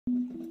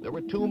There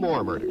were two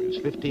more murders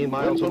 15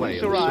 miles away.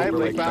 When police arrived,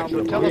 they found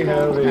the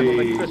telephones and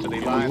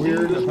electricity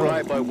lines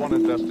described by one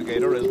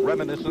investigator as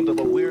reminiscent of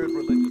a weird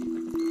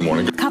religion.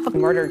 Morning. Cup of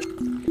murder.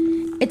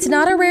 It's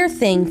not a rare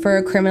thing for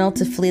a criminal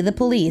to flee the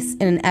police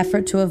in an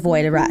effort to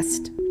avoid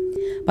arrest.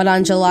 But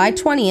on July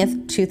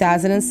 20th,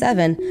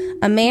 2007,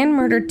 a man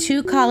murdered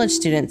two college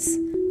students,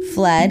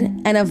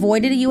 fled, and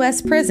avoided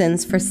U.S.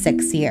 prisons for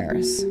 6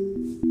 years.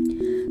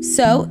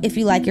 So, if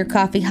you like your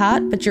coffee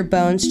hot but your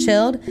bones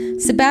chilled,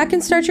 sit back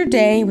and start your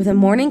day with a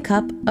morning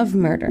cup of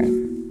murder.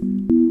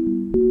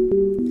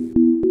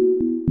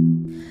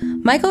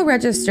 Michael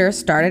Register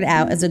started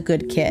out as a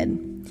good kid.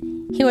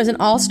 He was an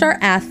all-star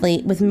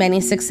athlete with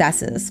many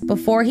successes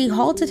before he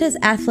halted his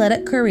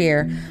athletic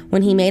career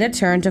when he made a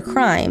turn to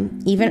crime,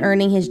 even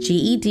earning his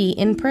GED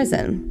in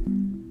prison.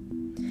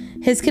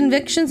 His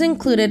convictions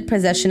included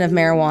possession of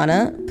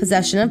marijuana,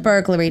 possession of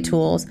burglary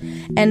tools,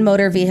 and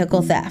motor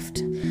vehicle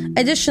theft.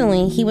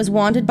 Additionally, he was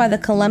wanted by the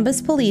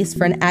Columbus police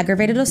for an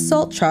aggravated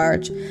assault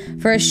charge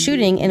for a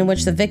shooting in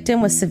which the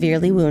victim was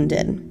severely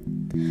wounded.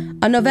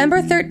 On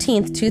November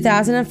 13,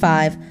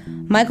 2005,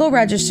 Michael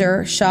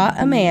Register shot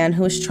a man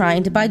who was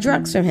trying to buy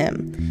drugs from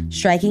him,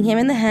 striking him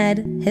in the head,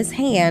 his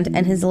hand,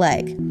 and his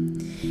leg.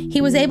 He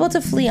was able to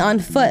flee on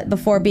foot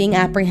before being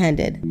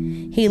apprehended.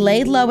 He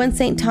laid low in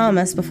St.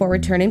 Thomas before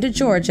returning to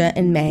Georgia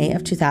in May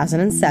of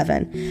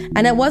 2007,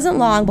 and it wasn't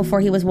long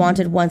before he was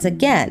wanted once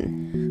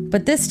again,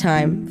 but this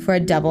time for a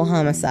double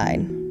homicide.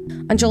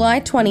 On July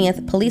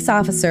 20th, police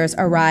officers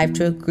arrived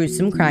to a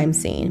gruesome crime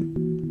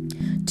scene.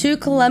 Two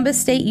Columbus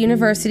State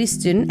University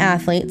student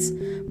athletes,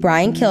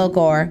 Brian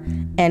Kilgore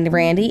and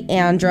Randy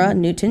Andra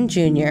Newton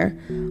Jr.,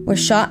 were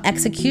shot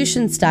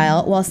execution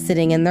style while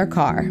sitting in their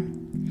car.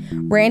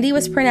 Randy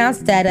was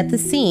pronounced dead at the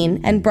scene,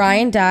 and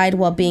Brian died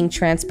while being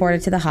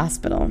transported to the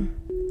hospital.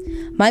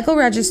 Michael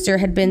Register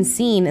had been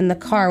seen in the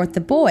car with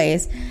the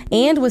boys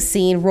and was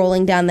seen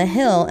rolling down the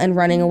hill and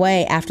running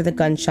away after the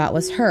gunshot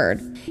was heard.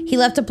 He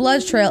left a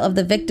blood trail of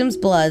the victim's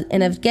blood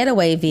in a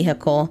getaway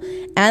vehicle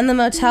and the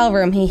motel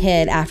room he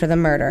hid after the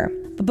murder.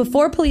 But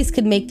before police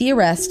could make the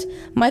arrest,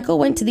 Michael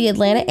went to the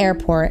Atlanta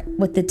airport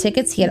with the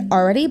tickets he had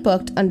already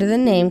booked under the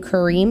name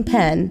Kareem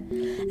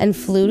Penn and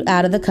flew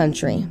out of the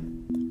country.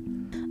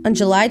 On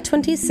July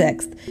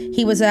 26th,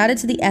 he was added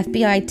to the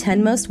FBI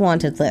 10 Most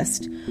Wanted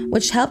list,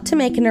 which helped to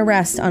make an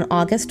arrest on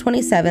August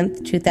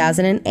 27,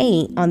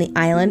 2008 on the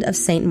island of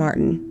St.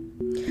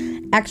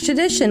 Martin.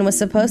 Extradition was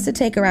supposed to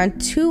take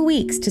around 2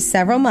 weeks to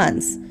several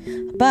months,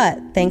 but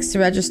thanks to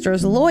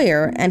Register's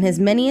lawyer and his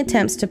many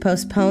attempts to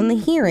postpone the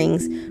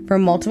hearings for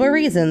multiple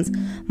reasons,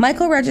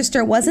 Michael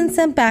Register wasn't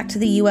sent back to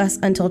the U.S.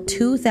 until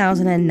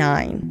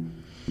 2009.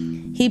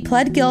 He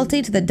pled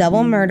guilty to the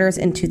double murders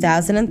in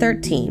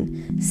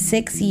 2013,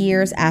 6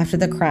 years after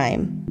the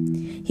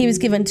crime. He was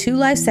given 2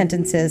 life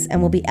sentences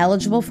and will be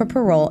eligible for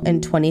parole in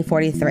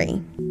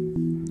 2043.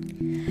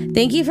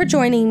 Thank you for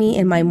joining me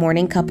in my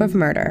morning cup of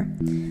murder.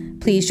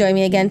 Please join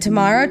me again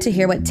tomorrow to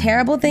hear what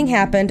terrible thing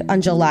happened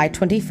on July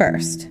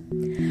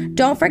 21st.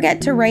 Don't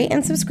forget to rate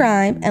and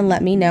subscribe and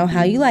let me know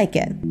how you like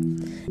it.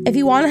 If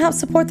you want to help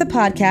support the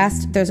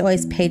podcast, there's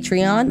always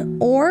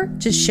Patreon or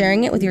just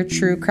sharing it with your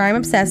true crime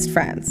obsessed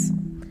friends.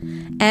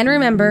 And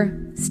remember,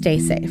 stay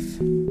safe.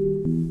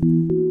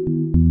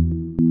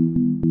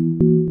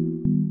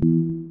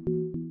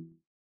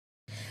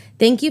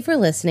 Thank you for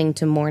listening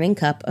to Morning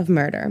Cup of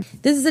Murder.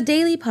 This is a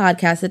daily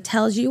podcast that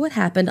tells you what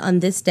happened on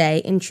this day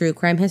in true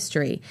crime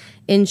history.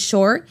 In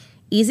short,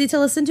 easy to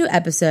listen to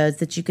episodes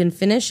that you can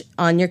finish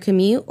on your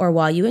commute or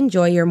while you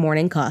enjoy your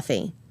morning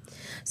coffee.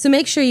 So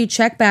make sure you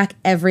check back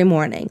every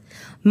morning.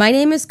 My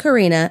name is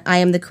Karina. I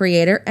am the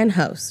creator and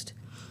host.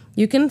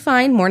 You can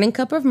find Morning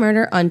Cup of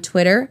Murder on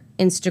Twitter,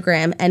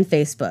 Instagram, and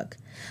Facebook.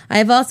 I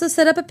have also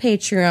set up a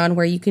Patreon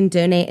where you can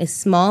donate a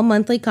small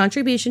monthly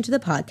contribution to the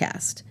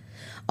podcast.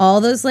 All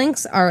those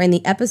links are in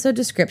the episode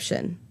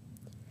description.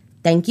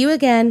 Thank you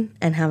again,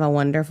 and have a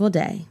wonderful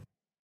day.